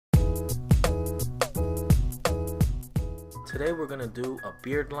Today we're going to do a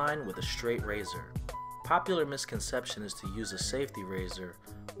beard line with a straight razor. Popular misconception is to use a safety razor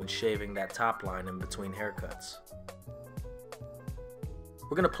when shaving that top line in between haircuts.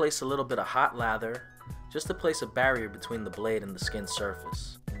 We're going to place a little bit of hot lather just to place a barrier between the blade and the skin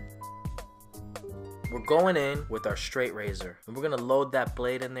surface. We're going in with our straight razor and we're going to load that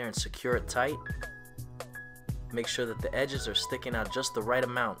blade in there and secure it tight. Make sure that the edges are sticking out just the right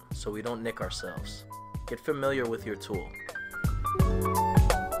amount so we don't nick ourselves. Get familiar with your tool.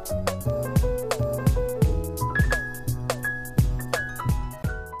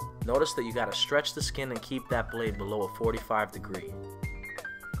 Notice that you got to stretch the skin and keep that blade below a 45 degree.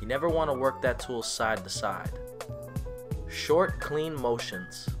 You never want to work that tool side to side. Short, clean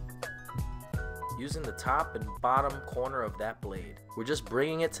motions. Using the top and bottom corner of that blade. We're just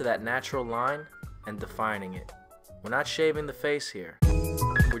bringing it to that natural line and defining it. We're not shaving the face here.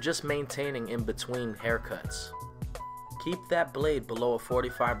 We're just maintaining in between haircuts. Keep that blade below a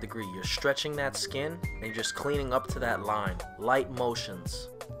 45 degree. You're stretching that skin and you're just cleaning up to that line. Light motions.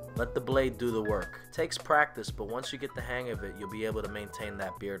 Let the blade do the work. It takes practice, but once you get the hang of it, you'll be able to maintain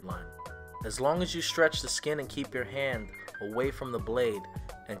that beard line. As long as you stretch the skin and keep your hand away from the blade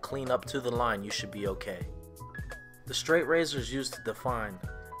and clean up to the line, you should be okay. The straight razor is used to define,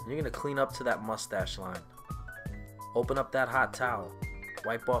 and you're going to clean up to that mustache line. Open up that hot towel.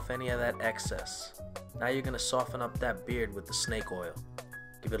 Wipe off any of that excess. Now you're going to soften up that beard with the snake oil.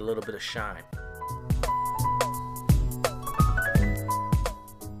 Give it a little bit of shine.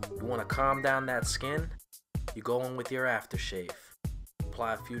 You want to calm down that skin? You go in with your aftershave.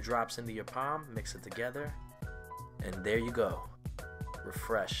 Apply a few drops into your palm, mix it together, and there you go.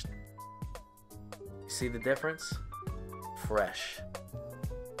 Refreshed. You see the difference? Fresh.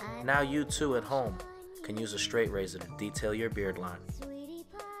 Now you too at home can use a straight razor to detail your beard line.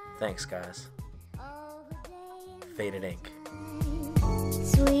 Thanks guys. Faded Ink.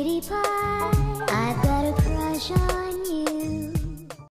 Sweetie pie.